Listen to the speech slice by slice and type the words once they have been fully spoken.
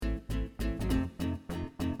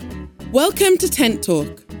Welcome to Tent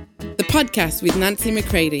Talk, the podcast with Nancy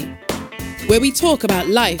McCready, where we talk about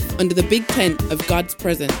life under the big tent of God's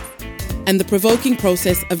presence and the provoking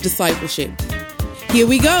process of discipleship. Here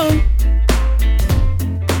we go.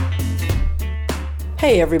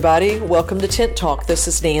 Hey everybody, welcome to Tent Talk. This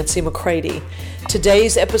is Nancy McCready.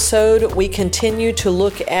 Today's episode, we continue to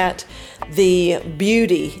look at the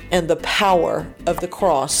beauty and the power of the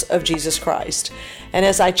cross of Jesus Christ. And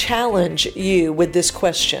as I challenge you with this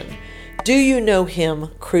question, do you know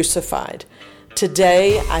Him crucified?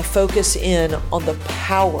 Today, I focus in on the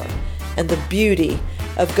power and the beauty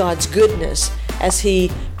of God's goodness as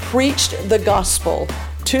He preached the gospel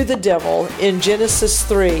to the devil in Genesis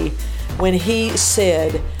 3 when He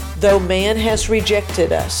said, though man has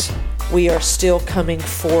rejected us, we are still coming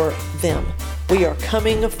for them. We are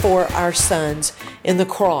coming for our sons in the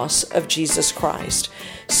cross of Jesus Christ.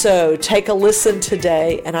 So take a listen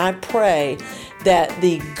today, and I pray that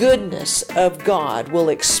the goodness of God will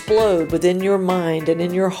explode within your mind and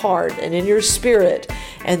in your heart and in your spirit,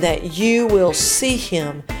 and that you will see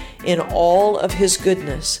Him in all of His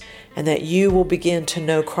goodness, and that you will begin to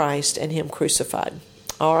know Christ and Him crucified.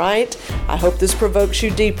 All right? I hope this provokes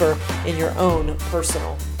you deeper in your own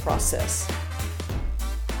personal process.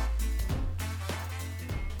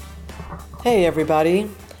 Hey everybody,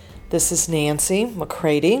 this is Nancy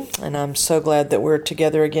McCready, and I'm so glad that we're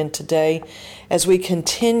together again today as we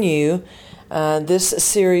continue this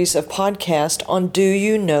series of podcasts on Do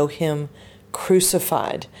You Know Him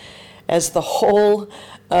Crucified? As the whole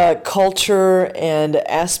culture and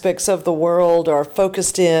aspects of the world are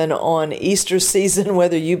focused in on Easter season,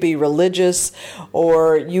 whether you be religious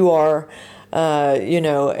or you are,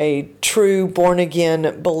 a true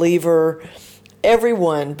born-again believer,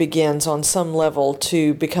 everyone begins on some level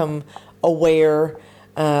to become aware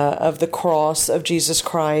of the cross of Jesus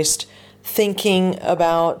Christ, thinking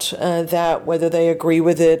about that, whether they agree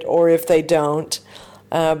with it or if they don't.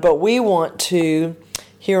 But we want to,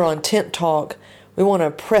 here on Tent Talk, we want to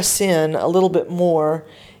press in a little bit more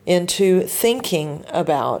into thinking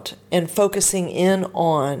about and focusing in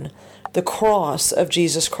on the cross of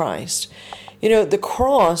Jesus Christ. You know, the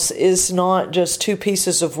cross is not just two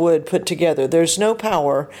pieces of wood put together. There's no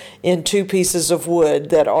power in two pieces of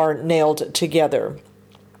wood that are nailed together.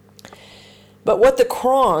 But what the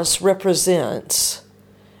cross represents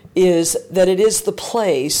is that it is the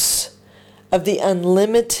place of the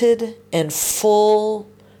unlimited and full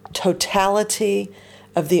totality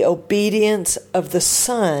of the obedience of the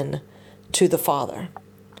Son to the Father.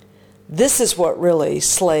 This is what really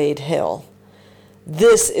slayed hell.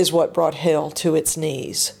 This is what brought hell to its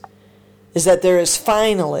knees, is that there is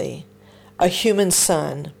finally a human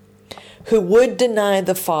son who would deny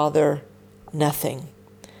the Father nothing.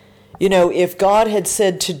 You know, if God had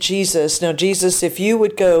said to Jesus, now Jesus, if you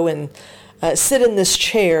would go and sit in this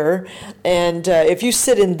chair, and if you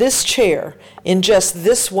sit in this chair in just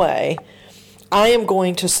this way, I am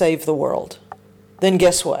going to save the world. Then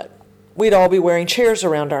guess what? We'd all be wearing chairs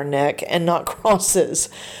around our neck and not crosses,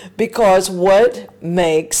 because what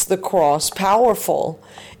makes the cross powerful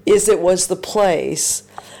is it was the place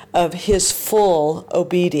of His full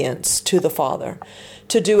obedience to the Father,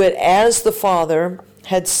 to do it as the Father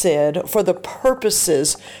had said for the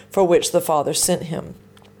purposes for which the Father sent Him.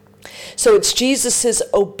 So it's Jesus'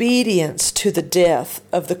 obedience to the death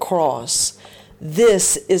of the cross.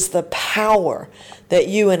 This is the power that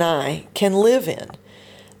you and I can live in.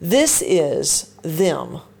 This is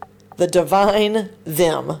them, the divine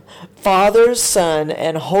them, Father, Son,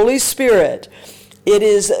 and Holy Spirit. It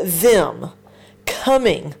is them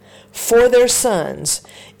coming for their sons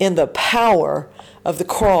in the power of the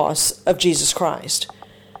cross of Jesus Christ.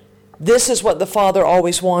 This is what the Father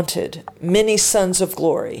always wanted, many sons of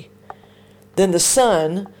glory. Then the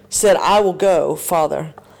Son said, I will go,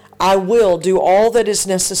 Father. I will do all that is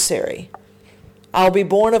necessary. I'll be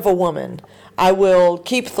born of a woman. I will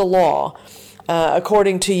keep the law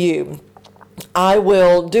according to you. I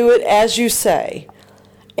will do it as you say,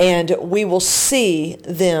 and we will see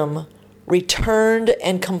them returned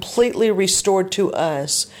and completely restored to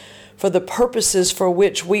us for the purposes for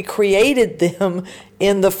which we created them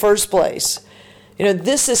in the first place. You know,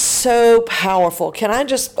 this is so powerful. I'm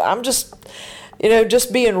just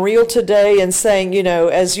being real today and saying,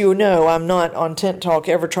 as you know, I'm not on Tent Talk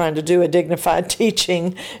ever trying to do a dignified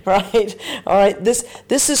teaching, right? All right,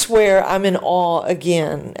 this is where I'm in awe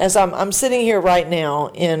again. As I'm sitting here right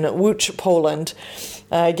now in Łódź, Poland,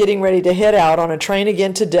 getting ready to head out on a train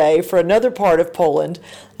again today for another part of Poland,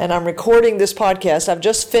 and I'm recording this podcast. I've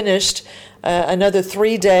just finished another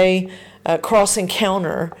 3-day cross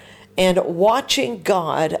encounter, and watching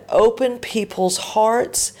God open people's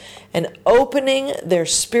hearts and opening their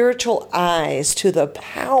spiritual eyes to the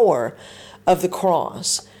power of the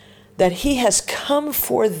cross, that he has come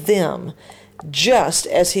for them just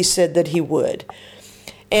as he said that he would.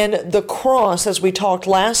 And the cross, as we talked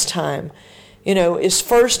last time, is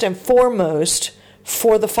first and foremost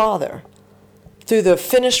for the Father. Through the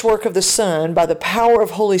finished work of the Son, by the power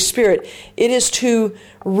of Holy Spirit, it is to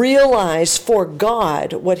realize for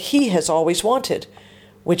God what he has always wanted,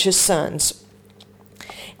 which is sons.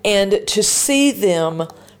 And to see them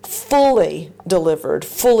fully delivered,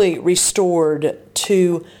 fully restored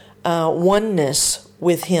to oneness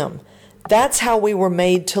with him. That's how we were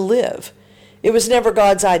made to live. It was never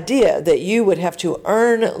God's idea that you would have to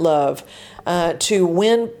earn love, to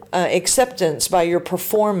win acceptance by your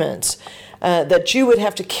performance, that you would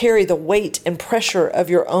have to carry the weight and pressure of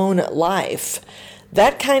your own life.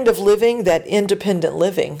 That kind of living, that independent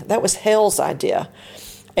living, that was hell's idea.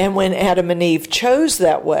 And when Adam and Eve chose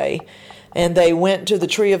that way, and they went to the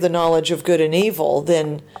tree of the knowledge of good and evil,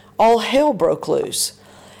 then all hell broke loose.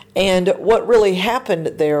 And what really happened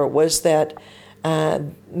there was that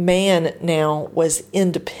man now was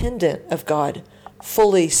independent of God,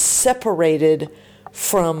 fully separated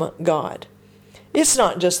from God. It's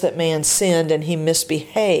not just that man sinned and he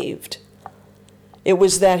misbehaved. It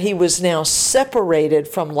was that he was now separated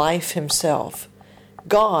from life himself.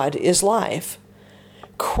 God is life.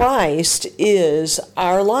 Christ is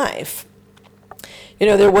our life.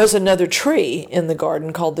 There was another tree in the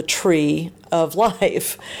garden called the tree of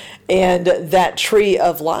life. And that tree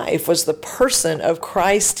of life was the person of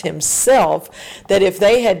Christ himself, that if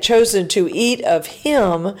they had chosen to eat of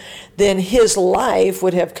him, then his life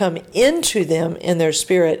would have come into them in their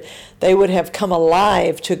spirit. They would have come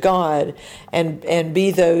alive to God and be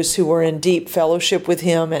those who were in deep fellowship with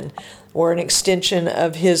him and were an extension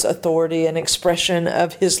of his authority, an expression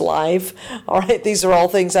of his life. All right, these are all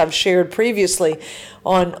things I've shared previously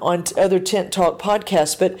on other Tent Talk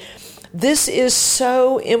podcasts, but this is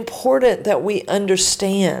so important that we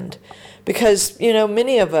understand, because,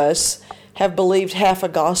 many of us have believed half a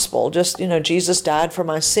gospel. Just, Jesus died for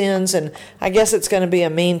my sins, and I guess it's going to be a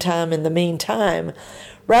meantime in the meantime,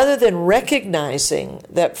 rather than recognizing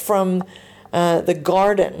that from the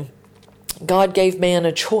garden, God gave man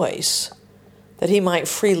a choice, that he might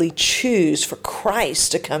freely choose for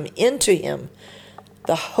Christ to come into him,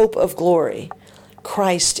 the hope of glory,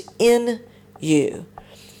 Christ in you.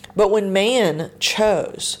 But when man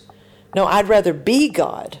chose, no, I'd rather be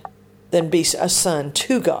God than be a son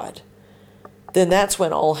to God, then that's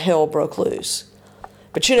when all hell broke loose.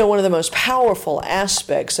 But one of the most powerful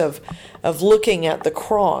aspects of looking at the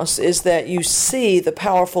cross is that you see the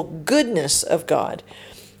powerful goodness of God.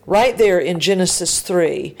 Right there in Genesis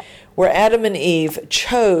 3, where Adam and Eve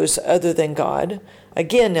chose other than God.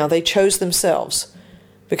 Again, now they chose themselves,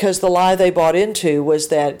 because the lie they bought into was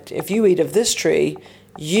that if you eat of this tree,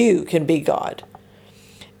 you can be God.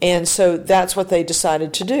 And so that's what they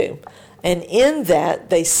decided to do. And in that,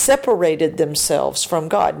 they separated themselves from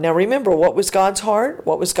God. Now remember, what was God's heart?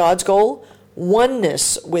 What was God's goal?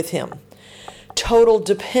 Oneness with him. Total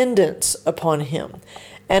dependence upon him.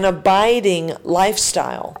 An abiding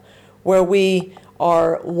lifestyle where we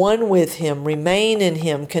are one with him, remain in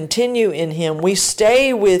him, continue in him, we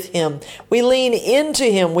stay with him, we lean into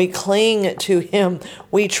him, we cling to him,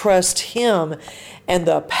 we trust him and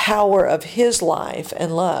the power of his life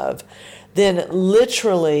and love, then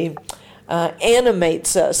literally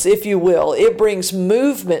animates us, if you will. It brings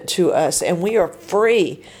movement to us, and we are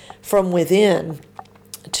free from within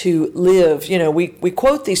to live. We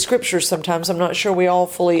quote these scriptures sometimes. I'm not sure we all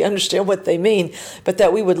fully understand what they mean, but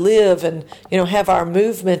that we would live and, have our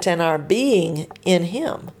movement and our being in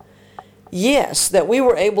him. Yes, that we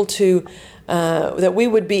were able to, that we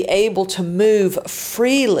would be able to move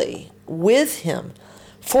freely with him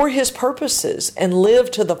for his purposes and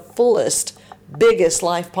live to the fullest, biggest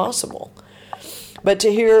life possible. But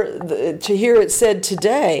to hear it said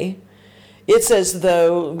today, it's as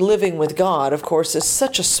though living with God, of course, is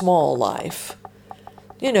such a small life.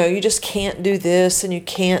 You just can't do this and you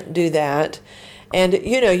can't do that. And,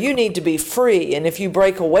 you need to be free. And if you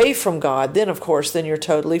break away from God, then, of course, then you're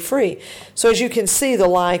totally free. So as you can see, the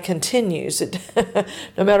lie continues,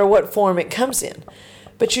 no matter what form it comes in.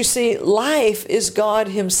 But you see, life is God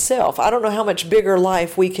himself. I don't know how much bigger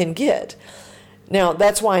life we can get. Now,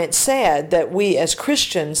 that's why it's sad that we as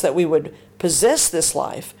Christians, that we would possess this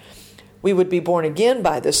life. We would be born again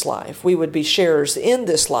by this life. We would be sharers in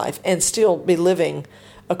this life and still be living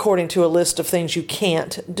according to a list of things you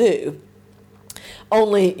can't do.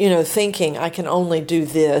 only, thinking I can only do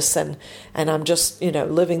this and I'm just,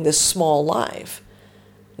 living this small life.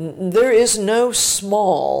 There is no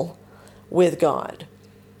small with God.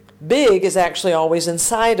 Big is actually always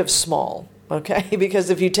inside of small, okay? Because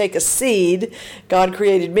if you take a seed, God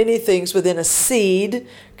created many things within a seed,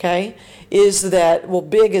 okay?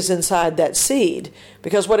 Big is inside that seed,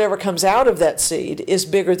 because whatever comes out of that seed is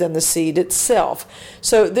bigger than the seed itself.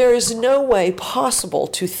 So there is no way possible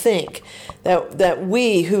to think that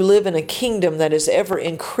we who live in a kingdom that is ever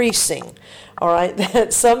increasing, all right,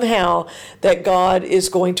 that somehow that God is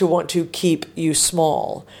going to want to keep you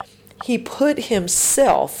small. He put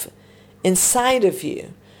himself inside of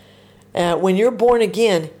you. When you're born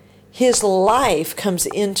again, his life comes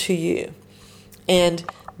into you. And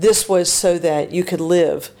this was so that you could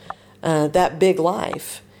live that big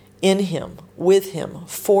life in him, with him,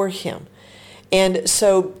 for him. And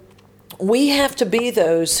so we have to be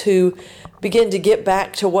those who begin to get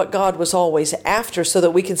back to what God was always after, so that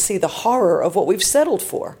we can see the horror of what we've settled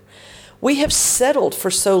for. We have settled for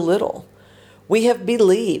so little. We have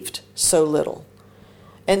believed so little.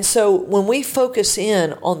 And so when we focus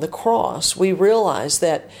in on the cross, we realize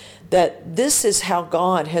that this is how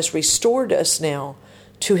God has restored us now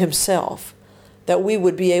to himself, that we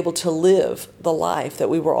would be able to live the life that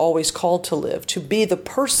we were always called to live, to be the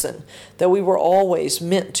person that we were always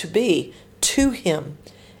meant to be to him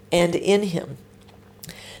and in him.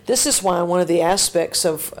 This is why one of the aspects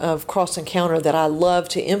of Cross Encounter that I love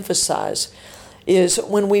to emphasize is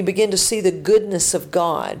when we begin to see the goodness of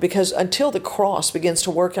God, because until the cross begins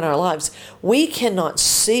to work in our lives, we cannot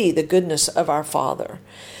see the goodness of our Father.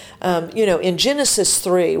 In Genesis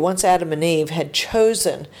 3, once Adam and Eve had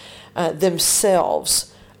chosen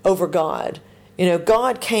themselves over God,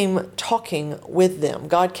 God came talking with them.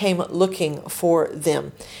 God came looking for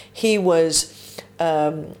them. He was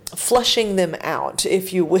flushing them out,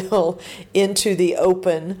 if you will, into the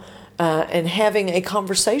open and having a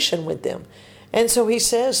conversation with them. And so he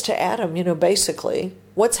says to Adam, basically,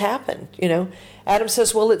 what's happened? Adam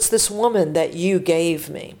says, well, it's this woman that you gave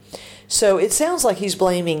me. So it sounds like he's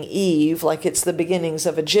blaming Eve, like it's the beginnings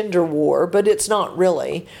of a gender war, but it's not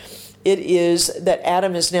really. It is that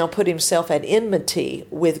Adam has now put himself at enmity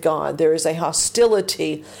with God. There is a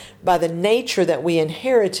hostility by the nature that we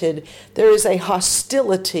inherited. There is a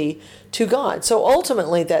hostility to God. So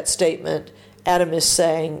ultimately that statement, Adam is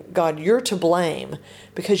saying, God, you're to blame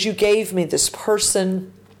because you gave me this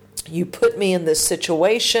person. You put me in this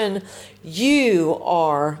situation. You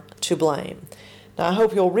are to blame. Now, I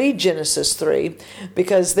hope you'll read Genesis 3,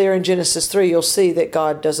 because there in Genesis 3, you'll see that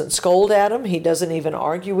God doesn't scold Adam. He doesn't even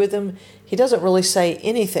argue with him. He doesn't really say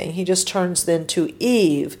anything. He just turns then to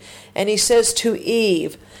Eve, and he says to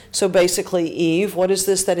Eve, so basically, Eve, what is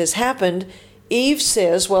this that has happened? Eve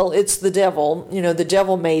says, well, it's the devil. The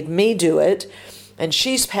devil made me do it, and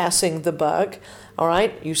she's passing the buck. All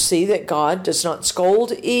right, you see that God does not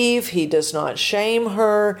scold Eve. He does not shame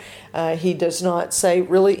her. He does not say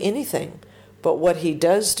really anything. But what he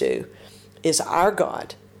does do is our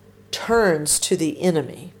God turns to the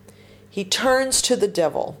enemy. He turns to the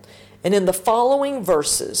devil. And in the following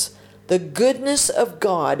verses, the goodness of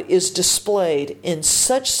God is displayed in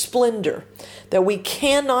such splendor that we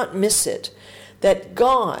cannot miss it, that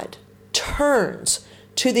God turns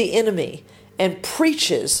to the enemy and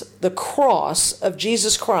preaches the cross of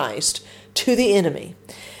Jesus Christ to the enemy.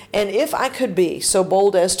 And if I could be so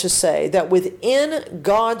bold as to say that within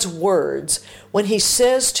God's words, when he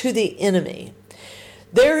says to the enemy,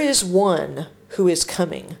 there is one who is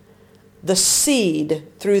coming. The seed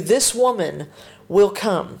through this woman will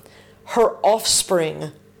come. Her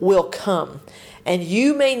offspring will come. And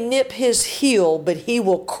you may nip his heel, but he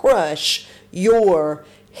will crush your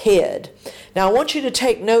head. Now I want you to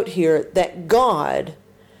take note here that God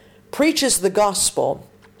preaches the gospel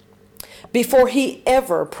before he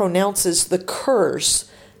ever pronounces the curse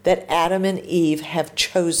that Adam and Eve have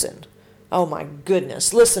chosen. Oh my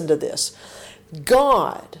goodness, listen to this.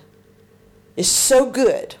 God is so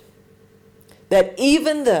good that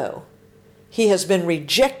even though he has been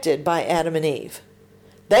rejected by Adam and Eve,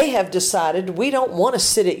 they have decided, we don't want to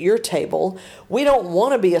sit at your table. We don't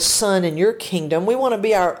want to be a son in your kingdom. We want to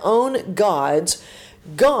be our own gods.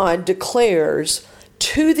 God declares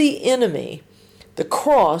to the enemy the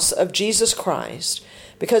cross of Jesus Christ,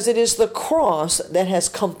 because it is the cross that has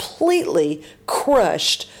completely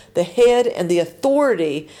crushed the head and the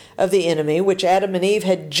authority of the enemy, which Adam and Eve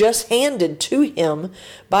had just handed to him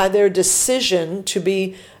by their decision to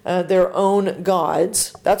be their own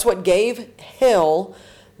gods. That's what gave hell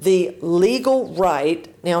the legal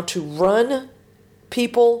right now to run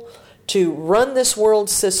people, to run this world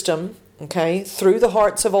system, okay, through the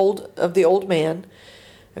hearts of the old man.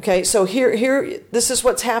 Okay, so here, this is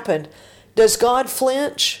what's happened. Does God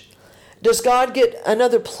flinch? Does God get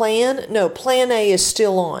another plan? No, plan A is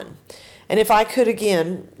still on. And if I could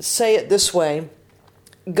again say it this way,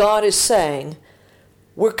 God is saying,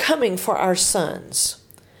 we're coming for our sons.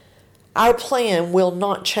 Our plan will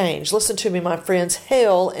not change. Listen to me, my friends.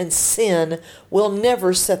 Hell and sin will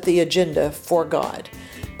never set the agenda for God.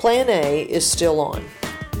 Plan A is still on.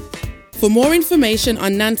 For more information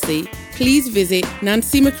on Nancy, please visit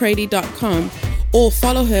nancymccready.com or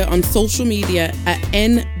follow her on social media at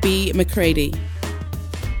NBMcCready.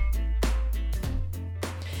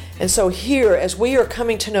 And so here, as we are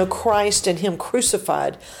coming to know Christ and Him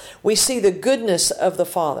crucified, we see the goodness of the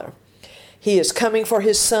Father. He is coming for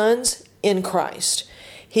His sons in Christ.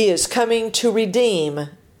 He is coming to redeem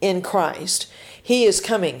in Christ. He is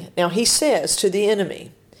coming. Now He says to the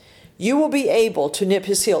enemy, you will be able to nip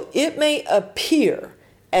his heel. It may appear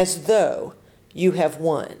as though you have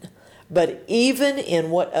won, but even in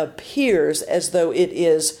what appears as though it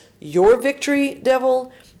is your victory,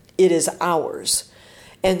 devil, it is ours.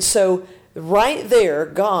 And so right there,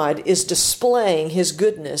 God is displaying His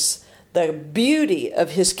goodness, the beauty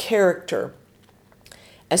of His character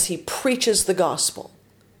as He preaches the gospel,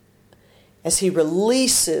 as He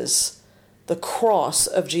releases the cross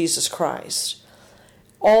of Jesus Christ.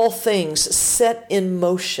 All things set in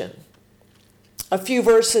motion. A few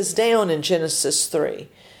verses down in Genesis 3,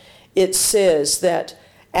 it says that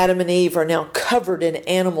Adam and Eve are now covered in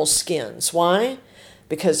animal skins. Why?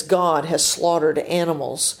 Because God has slaughtered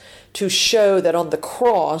animals to show that on the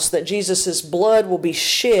cross that Jesus' blood will be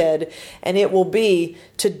shed and it will be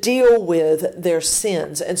to deal with their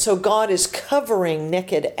sins. And so God is covering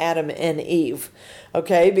naked Adam and Eve.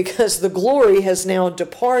 Okay, because the glory has now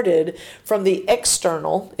departed from the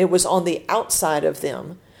external. It was on the outside of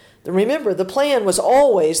them. Remember, the plan was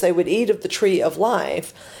always they would eat of the tree of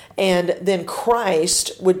life, and then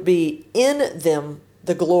Christ would be in them.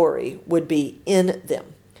 The glory would be in them.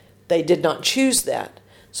 They did not choose that,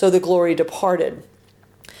 so the glory departed.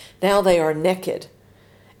 Now they are naked,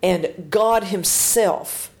 and God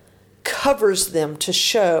Himself covers them to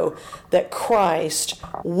show that Christ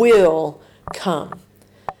will come.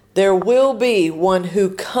 There will be one who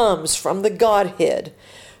comes from the Godhead,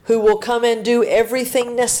 who will come and do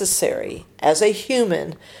everything necessary as a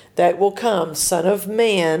human. That will come, Son of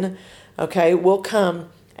Man, okay, will come,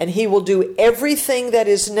 and He will do everything that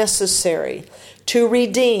is necessary to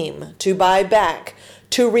redeem, to buy back,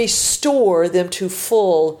 to restore them to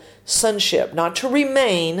full sonship, not to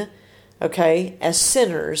remain, okay, as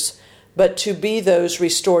sinners, but to be those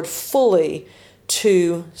restored fully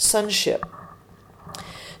to sonship.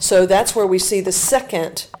 So that's where we see the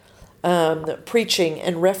second preaching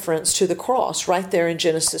and reference to the cross right there in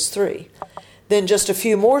Genesis 3. Then just a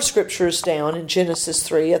few more scriptures down in Genesis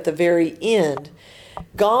 3 at the very end,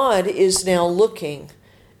 God is now looking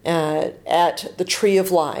at the tree of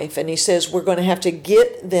life, and He says we're going to have to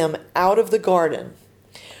get them out of the garden.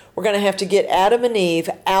 We're going to have to get Adam and Eve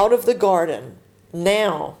out of the garden.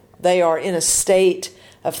 Now they are in a state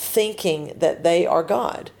of thinking that they are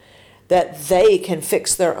God, that they can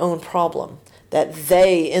fix their own problem, that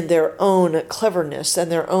they, in their own cleverness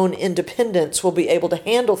and their own independence, will be able to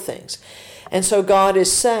handle things. And so God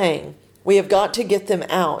is saying, we have got to get them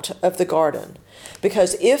out of the garden.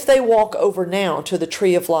 Because if they walk over now to the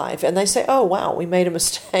tree of life and they say, oh, wow, we made a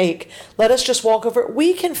mistake, let us just walk over it.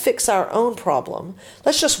 We can fix our own problem.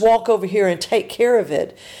 Let's just walk over here and take care of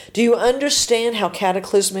it. Do you understand how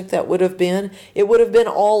cataclysmic that would have been? It would have been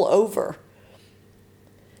all over.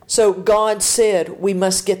 So God said we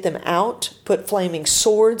must get them out, put flaming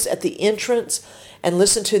swords at the entrance, and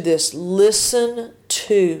listen to this. Listen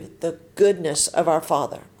to the goodness of our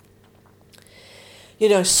Father. You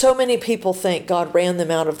know, so many people think God ran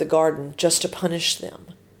them out of the garden just to punish them.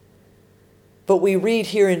 But we read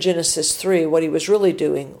here in Genesis 3, what He was really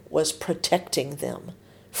doing was protecting them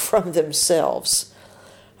from themselves.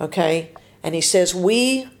 Okay? And He says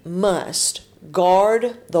we must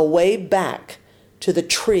guard the way back to the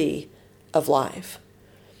tree of life.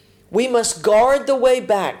 We must guard the way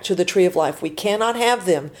back to the tree of life. We cannot have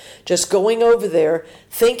them just going over there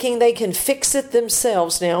thinking they can fix it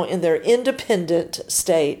themselves now in their independent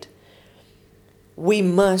state. We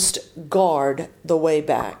must guard the way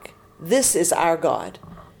back. This is our God.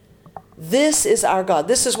 This is our God.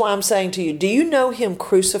 This is why I'm saying to you, do you know Him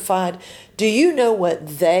crucified? Do you know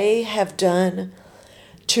what they have done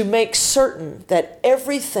to make certain that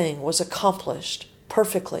everything was accomplished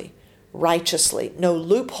perfectly, righteously. No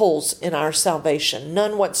loopholes in our salvation,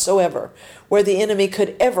 none whatsoever, where the enemy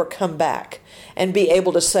could ever come back and be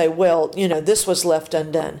able to say, well, this was left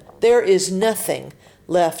undone. There is nothing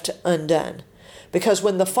left undone. Because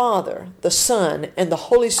when the Father, the Son, and the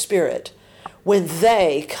Holy Spirit, when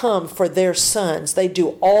they come for their sons, they do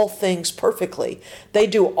all things perfectly. They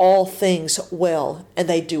do all things well, and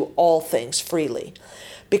they do all things freely.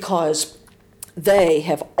 Because they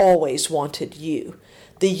have always wanted you,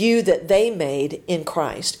 the you that they made in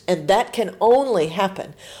Christ. And that can only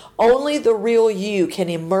happen. Only the real you can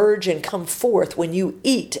emerge and come forth when you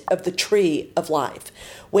eat of the tree of life.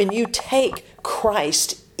 When you take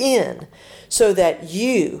Christ in, so that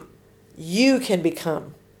you can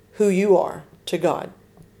become who you are to God.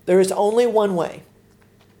 There is only one way,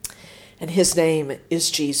 and his name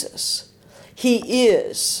is Jesus. He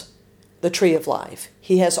is the tree of life.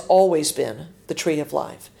 He has always been the tree of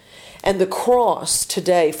life. And the cross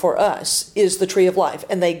today for us is the tree of life.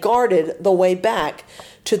 And they guarded the way back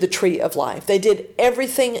to the tree of life. They did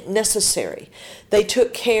everything necessary. They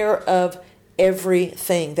took care of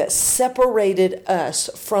everything that separated us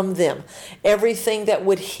from them. Everything that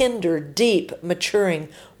would hinder deep, maturing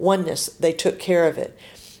oneness, they took care of it.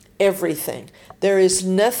 Everything. There is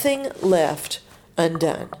nothing left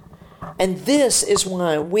undone. And this is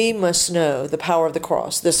why we must know the power of the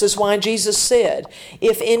cross. This is why Jesus said,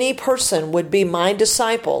 if any person would be my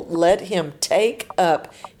disciple, let him take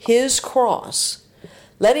up his cross.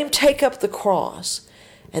 Let him take up the cross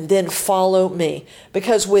and then follow me.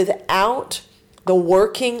 Because without the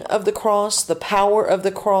working of the cross, the power of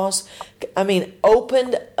the cross,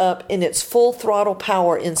 opened up in its full throttle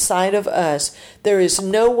power inside of us, there is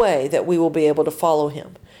no way that we will be able to follow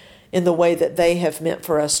him in the way that they have meant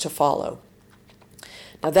for us to follow.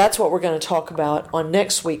 Now that's what we're going to talk about on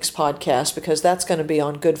next week's podcast, because that's going to be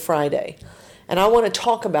on Good Friday. And I want to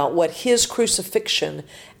talk about what his crucifixion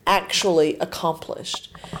actually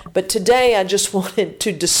accomplished. But today I just wanted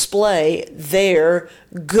to display their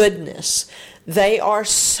goodness. They are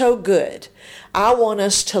so good. I want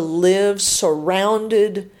us to live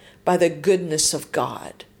surrounded by the goodness of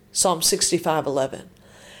God. Psalm 65:11.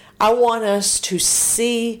 I want us to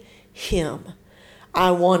see him.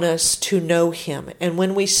 I want us to know him. And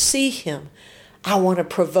when we see him, I want to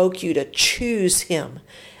provoke you to choose him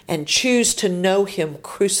and choose to know him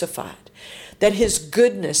crucified. That his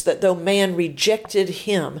goodness, that though man rejected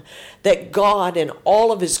him, that God in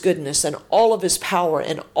all of his goodness and all of his power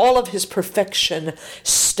and all of his perfection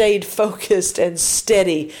stayed focused and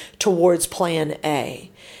steady towards plan A.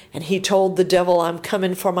 And he told the devil, I'm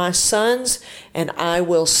coming for my sons, and I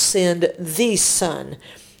will send the Son,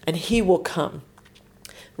 and he will come.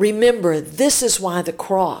 Remember, this is why the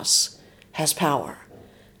cross has power.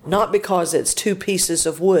 Not because it's two pieces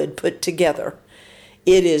of wood put together.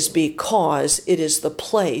 It is because it is the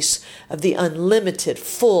place of the unlimited,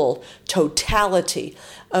 full totality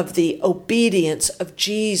of the obedience of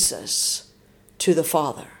Jesus to the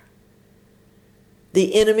Father.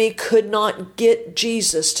 The enemy could not get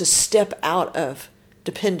Jesus to step out of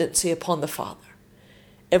dependency upon the Father.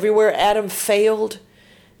 Everywhere Adam failed,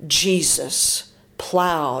 Jesus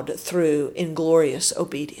plowed through in glorious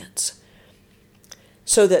obedience,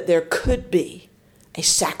 so that there could be a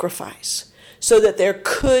sacrifice, so that there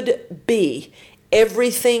could be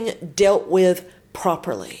everything dealt with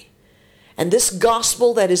properly. And this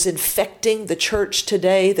gospel that is infecting the church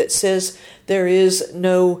today, that says there is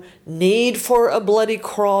no need for a bloody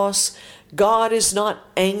cross, God is not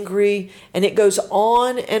angry, and it goes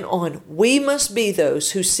on and on. We must be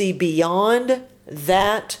those who see beyond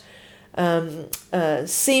that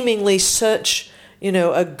seemingly such,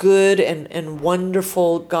 a good and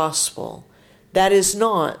wonderful gospel. That is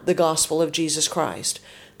not the gospel of Jesus Christ.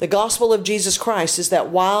 The gospel of Jesus Christ is that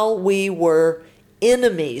while we were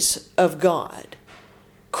enemies of God,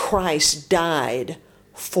 Christ died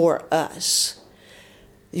for us.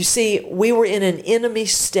 You see, we were in an enemy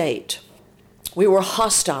state. We were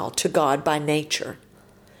hostile to God by nature,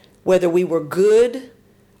 whether we were good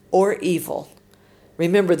or evil.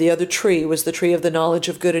 Remember, the other tree was the tree of the knowledge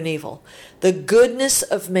of good and evil. The goodness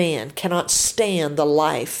of man cannot stand the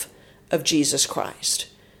life of Jesus Christ,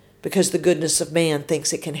 because the goodness of man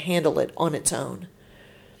thinks it can handle it on its own.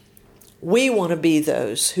 We want to be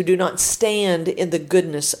those who do not stand in the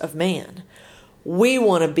goodness of man. We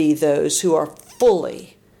want to be those who are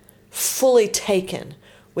fully taken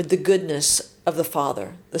with the goodness of the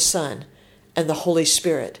Father, the Son, and the Holy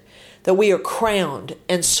Spirit. that we are crowned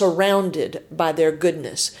and surrounded by their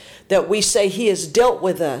goodness, that we say He has dealt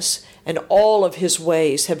with us and all of His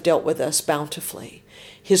ways have dealt with us bountifully.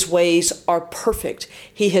 His ways are perfect.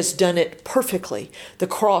 He has done it perfectly. The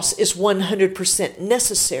cross is 100%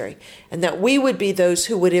 necessary, and that we would be those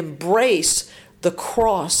who would embrace the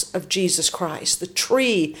cross of Jesus Christ, the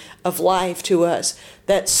tree of life to us,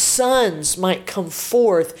 that sons might come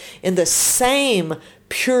forth in the same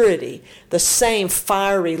purity, the same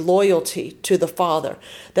fiery loyalty to the Father,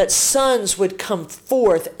 that sons would come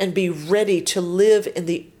forth and be ready to live in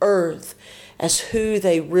the earth as who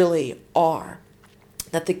they really are,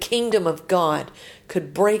 that the kingdom of God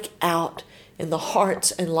could break out in the hearts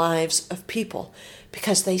and lives of people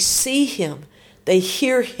because they see Him, they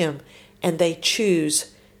hear Him, and they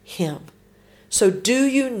choose Him. So do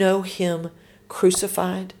you know Him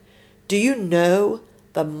crucified? Do you know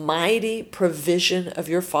the mighty provision of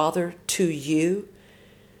your Father to you?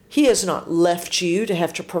 He has not left you to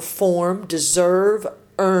have to perform, deserve,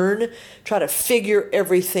 earn, try to figure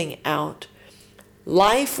everything out.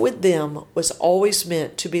 Life with them was always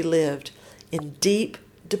meant to be lived in deep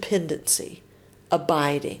dependency,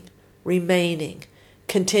 abiding, remaining,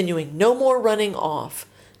 continuing, no more running off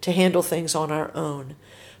to handle things on our own,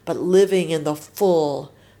 but living in the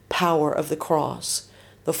full power of the cross,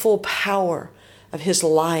 the full power of His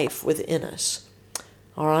life within us.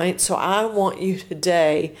 All right, so I want you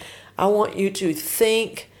today, I want you to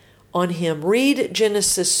think on Him. Read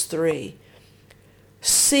Genesis 3.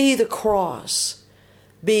 See the cross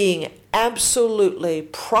being absolutely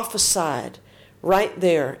prophesied right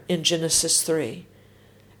there in Genesis 3.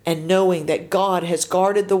 And knowing that God has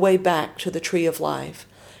guarded the way back to the tree of life,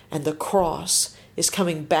 and the cross is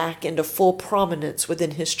coming back into full prominence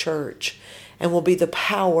within His church and will be the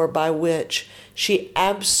power by which she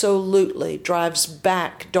absolutely drives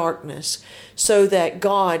back darkness so that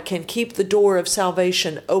God can keep the door of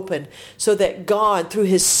salvation open, so that God, through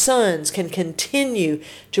His sons, can continue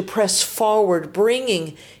to press forward,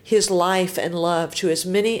 bringing His life and love to as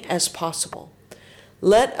many as possible.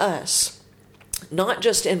 Let us not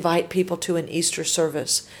just invite people to an Easter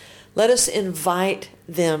service. Let us invite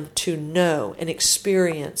them to know and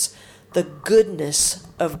experience the goodness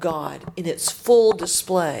of God in its full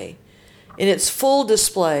display, in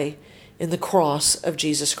the cross of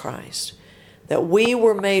Jesus Christ. That we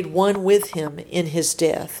were made one with Him in His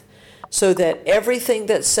death, so that everything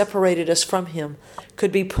that separated us from Him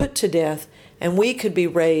could be put to death and we could be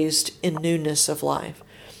raised in newness of life.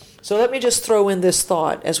 So let me just throw in this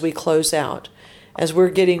thought as we close out, as we're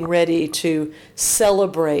getting ready to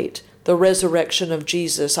celebrate the resurrection of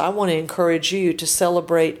Jesus. I want to encourage you to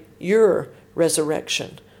celebrate your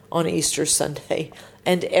resurrection on Easter Sunday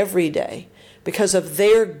and every day. Because of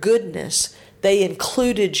their goodness, they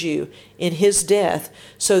included you in His death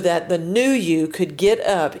so that the new you could get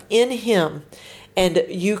up in Him and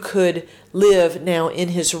you could live now in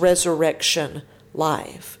His resurrection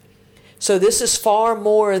life. So this is far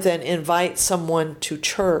more than invite someone to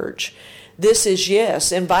church. This is,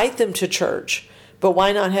 yes, invite them to church, but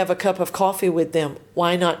why not have a cup of coffee with them?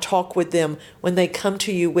 Why not talk with them when they come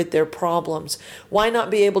to you with their problems? Why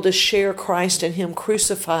not be able to share Christ and Him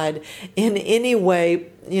crucified in any way,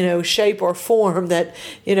 shape or form that,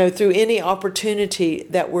 through any opportunity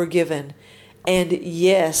that we're given? And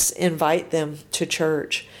yes, invite them to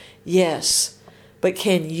church. Yes, but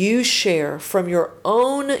can you share from your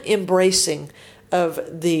own embracing of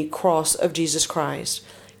the cross of Jesus Christ?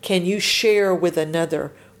 Can you share with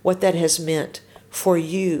another what that has meant for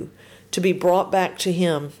you to be brought back to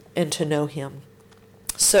Him and to know Him?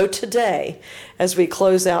 So today, as we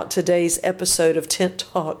close out today's episode of Tent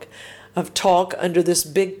Talk, of talk under this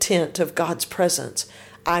big tent of God's presence,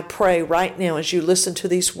 I pray right now as you listen to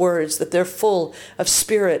these words that they're full of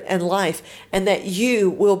spirit and life, and that you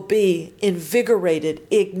will be invigorated,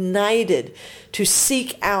 ignited to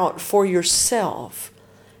seek out for yourself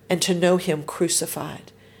and to know Him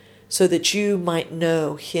crucified, so that you might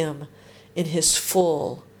know Him in His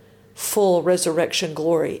full resurrection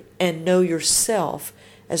glory and know yourself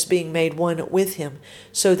as being made one with Him,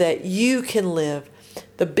 so that you can live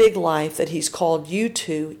the big life that He's called you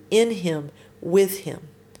to in Him, with Him.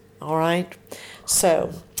 All right?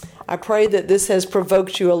 So I pray that this has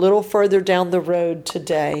provoked you a little further down the road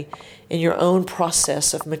today in your own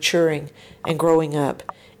process of maturing and growing up,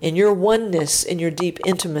 in your oneness, in your deep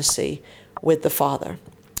intimacy with the Father,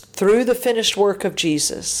 through the finished work of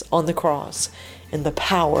Jesus on the cross, in the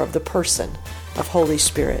power of the person of Holy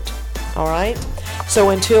Spirit. All right? So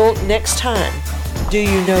until next time, do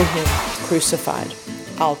you know Him crucified?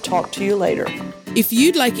 I'll talk to you later. If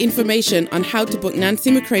you'd like information on how to book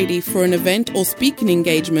Nancy McCready for an event or speaking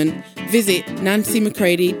engagement, visit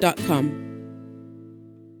nancymccready.com.